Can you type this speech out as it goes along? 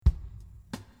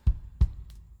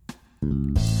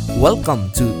Welcome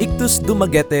to Ikthus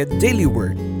Dumaguete Daily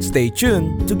Word. Stay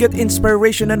tuned to get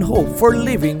inspiration and hope for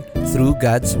living through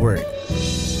God's Word.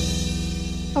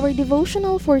 Our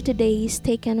devotional for today is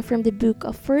taken from the book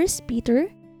of 1 Peter,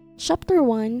 chapter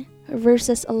 1,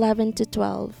 verses 11 to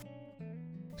 12.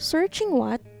 Searching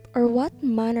what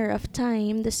manner of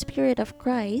time the Spirit of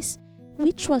Christ,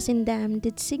 which was in them,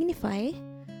 did signify,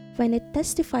 when it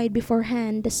testified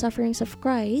beforehand the sufferings of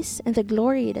Christ and the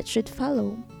glory that should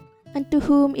follow, unto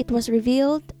whom it was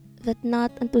revealed that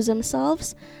not unto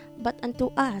themselves, but unto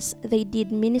us they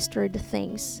did minister the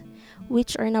things,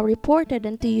 which are now reported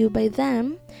unto you by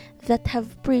them that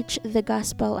have preached the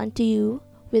gospel unto you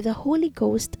with the Holy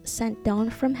Ghost sent down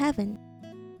from heaven.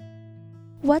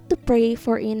 What to pray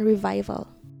for in revival.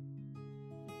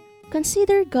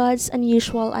 Consider God's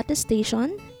unusual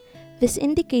attestation, this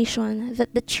indication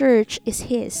that the church is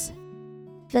His,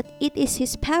 that it is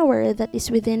His power that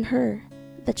is within her,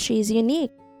 that she is unique,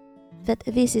 that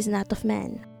this is not of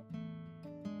man.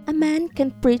 A man can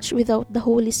preach without the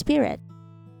Holy Spirit.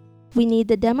 We need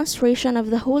the demonstration of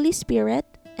the Holy Spirit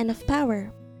and of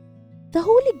power. The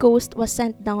Holy Ghost was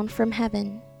sent down from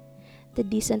heaven. The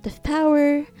descent of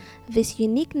power, this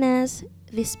uniqueness,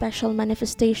 this special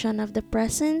manifestation of the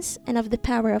presence and of the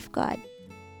power of God.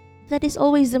 That is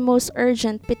always the most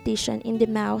urgent petition in the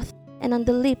mouth and on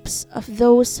the lips of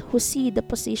those who see the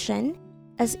position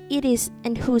as it is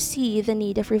and who see the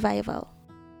need of revival.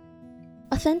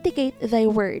 Authenticate thy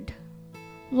word.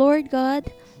 Lord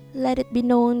God, let it be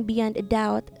known beyond a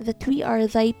doubt that we are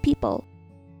thy people.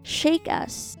 Shake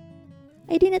us.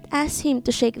 I did not ask him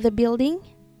to shake the building,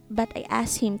 but I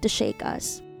asked him to shake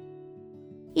us.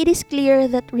 It is clear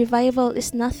that revival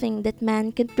is nothing that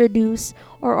man can produce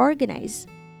or organize.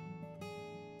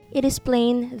 It is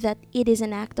plain that it is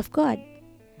an act of God.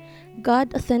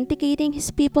 God authenticating His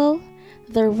people,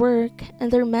 their work, and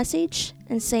their message,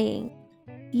 and saying,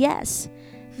 yes,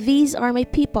 these are my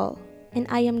people, and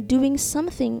I am doing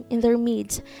something in their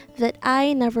midst that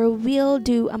I never will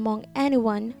do among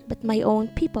anyone but my own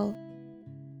people.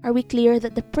 Are we clear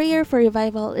that the prayer for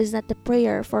revival is not the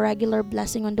prayer for regular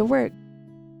blessing on the work?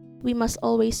 We must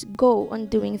always go on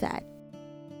doing that.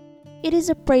 It is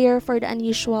a prayer for the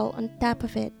unusual on top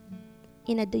of it.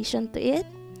 In addition to it,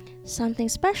 something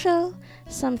special,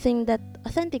 something that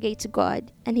authenticates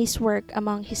God and His work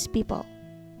among His people.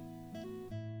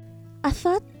 A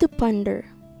thought to ponder.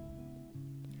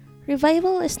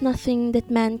 Revival is nothing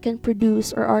that man can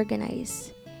produce or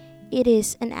organize. It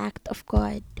is an act of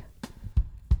God.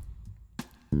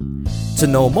 To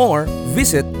know more,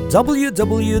 visit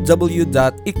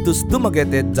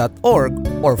www.ikthusdumaguete.org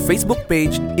or Facebook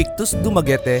page Ikthus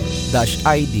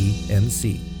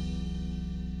Dumaguete-IDMC.